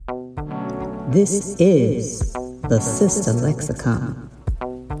This is the Sister Lexicon.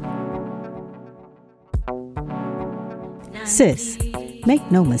 Sis, make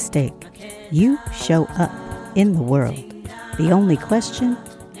no mistake, you show up in the world. The only question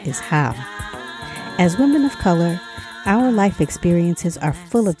is how. As women of color, our life experiences are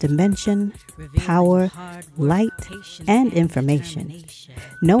full of dimension, power, light, and information.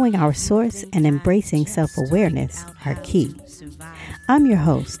 Knowing our source and embracing self-awareness are key. I'm your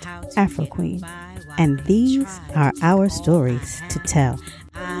host, Afro Queen, and these are our stories to tell.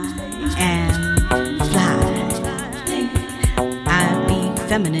 I am fly. I be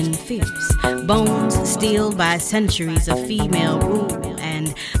feminine fierce, bones steeled by centuries of female rule,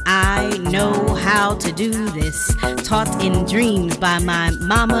 and I know how to do this, taught in dreams by my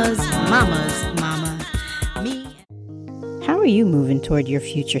mama's mama. Me. How are you moving toward your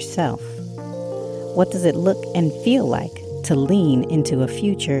future self? What does it look and feel like to lean into a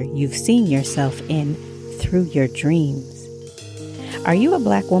future you've seen yourself in through your dreams? Are you a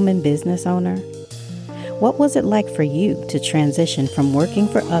Black woman business owner? What was it like for you to transition from working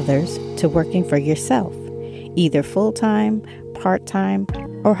for others to working for yourself, either full-time, part-time,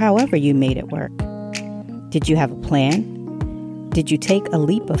 or however you made it work? Did you have a plan? Did you take a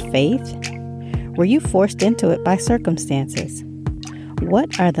leap of faith? Were you forced into it by circumstances?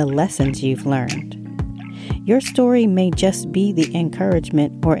 What are the lessons you've learned? Your story may just be the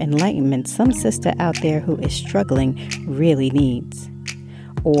encouragement or enlightenment some sister out there who is struggling really needs.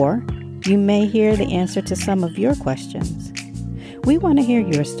 Or you may hear the answer to some of your questions. We want to hear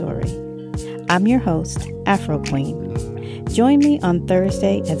your story. I'm your host, Afro Queen. Join me on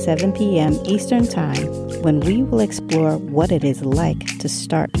Thursday at 7 p.m. Eastern Time when we will explore what it is like to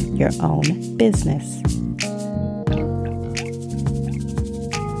start your own business.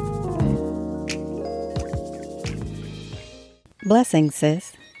 Blessings,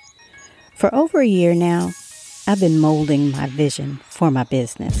 sis. For over a year now, I've been molding my vision for my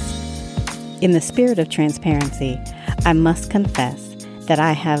business. In the spirit of transparency, I must confess that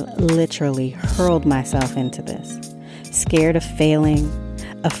I have literally hurled myself into this, scared of failing,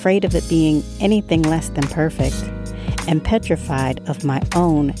 afraid of it being anything less than perfect, and petrified of my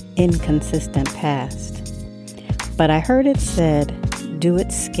own inconsistent past. But I heard it said, do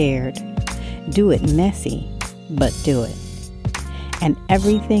it scared, do it messy, but do it. And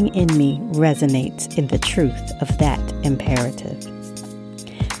everything in me resonates in the truth of that imperative.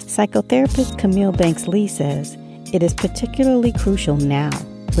 Psychotherapist Camille Banks Lee says it is particularly crucial now,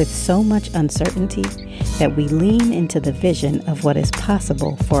 with so much uncertainty, that we lean into the vision of what is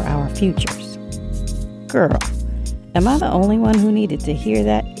possible for our futures. Girl, am I the only one who needed to hear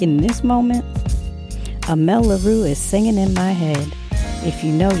that in this moment? Amel LaRue is singing in my head. If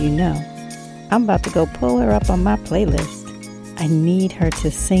you know, you know. I'm about to go pull her up on my playlist. I need her to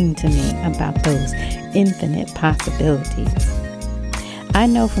sing to me about those infinite possibilities. I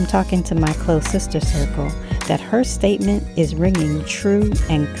know from talking to my close sister circle that her statement is ringing true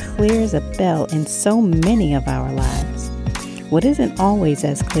and clear as a bell in so many of our lives. What isn't always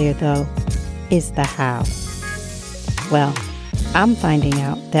as clear, though, is the how. Well, I'm finding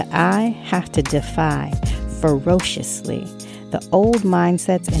out that I have to defy ferociously the old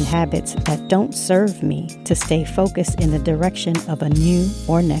mindsets and habits that don't serve me to stay focused in the direction of a new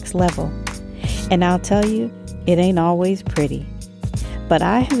or next level. And I'll tell you, it ain't always pretty. But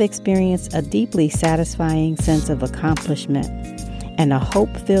I have experienced a deeply satisfying sense of accomplishment and a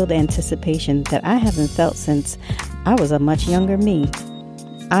hope-filled anticipation that I haven't felt since I was a much younger me.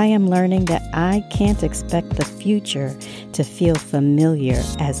 I am learning that I can't expect the future to feel familiar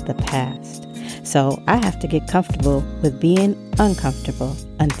as the past. So I have to get comfortable with being uncomfortable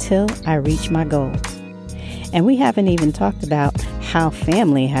until I reach my goals. And we haven't even talked about how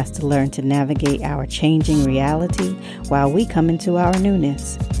family has to learn to navigate our changing reality while we come into our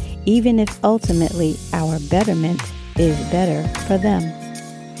newness, even if ultimately our betterment is better for them.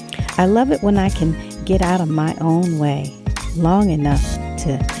 I love it when I can get out of my own way long enough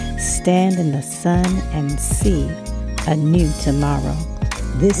to stand in the sun and see a new tomorrow.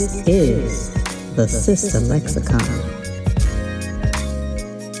 This is the Sister Lexicon.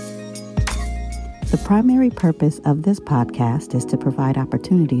 The primary purpose of this podcast is to provide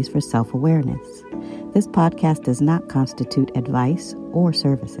opportunities for self-awareness. This podcast does not constitute advice or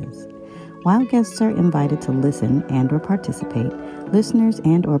services. While guests are invited to listen and or participate, listeners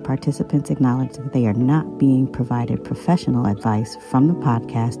and or participants acknowledge that they are not being provided professional advice from the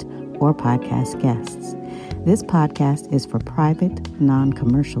podcast or podcast guests. This podcast is for private,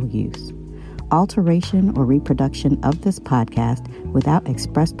 non-commercial use. Alteration or reproduction of this podcast without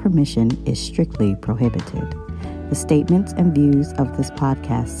express permission is strictly prohibited. The statements and views of this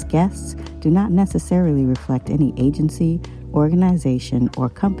podcast's guests do not necessarily reflect any agency, organization, or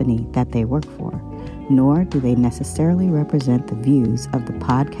company that they work for, nor do they necessarily represent the views of the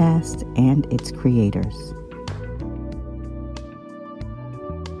podcast and its creators.